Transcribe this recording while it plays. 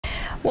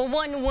Well,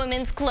 one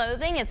woman's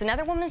clothing is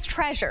another woman's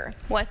treasure.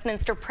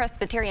 Westminster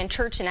Presbyterian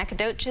Church in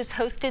Nacogdoches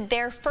hosted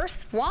their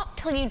first Swap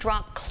Till You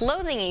Drop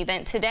clothing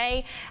event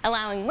today,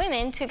 allowing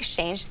women to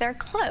exchange their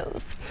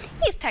clothes.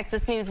 East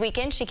Texas News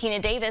Weekend,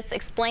 Shakina Davis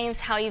explains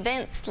how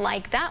events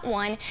like that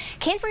one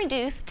can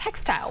reduce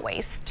textile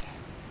waste.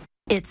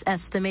 It's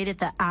estimated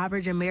the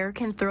average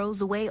American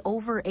throws away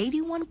over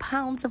 81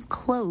 pounds of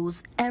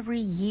clothes every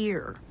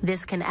year.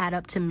 This can add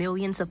up to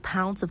millions of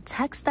pounds of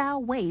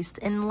textile waste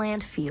in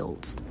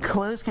landfills.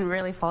 Clothes can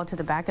really fall to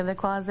the back of the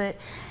closet,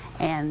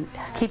 and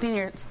keeping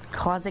your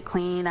closet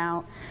clean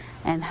out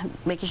and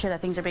making sure that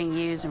things are being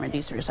used and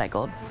reduced or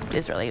recycled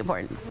is really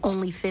important.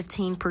 Only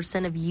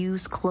 15% of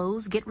used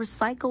clothes get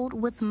recycled,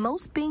 with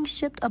most being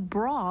shipped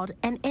abroad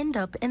and end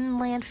up in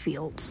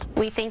landfills.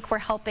 We think we're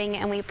helping,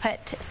 and we put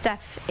stuff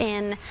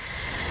in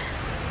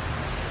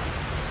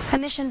a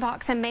mission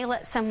box and mail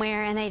it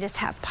somewhere, and they just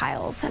have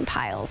piles and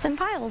piles and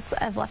piles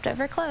of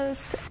leftover clothes.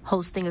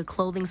 Hosting a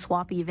clothing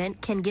swap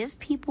event can give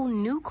people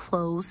new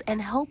clothes and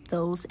help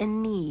those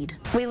in need.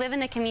 We live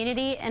in a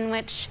community in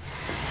which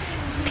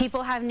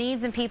people have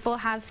needs and people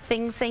have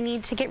things they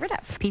need to get rid of.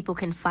 People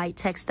can fight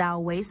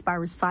textile waste by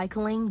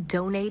recycling,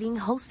 donating,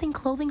 hosting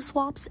clothing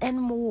swaps, and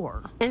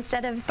more.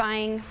 Instead of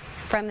buying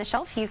from the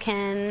shelf, you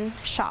can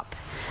shop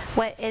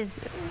what is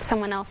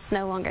someone else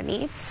no longer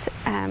needs.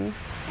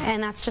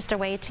 And that's just a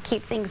way to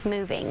keep things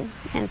moving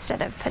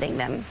instead of putting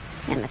them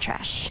in the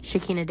trash.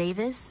 Shakina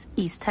Davis,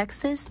 East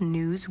Texas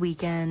News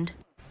Weekend.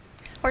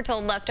 We're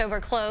told leftover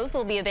clothes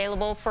will be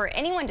available for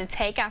anyone to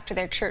take after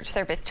their church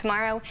service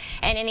tomorrow,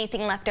 and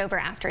anything left over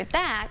after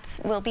that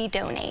will be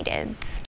donated.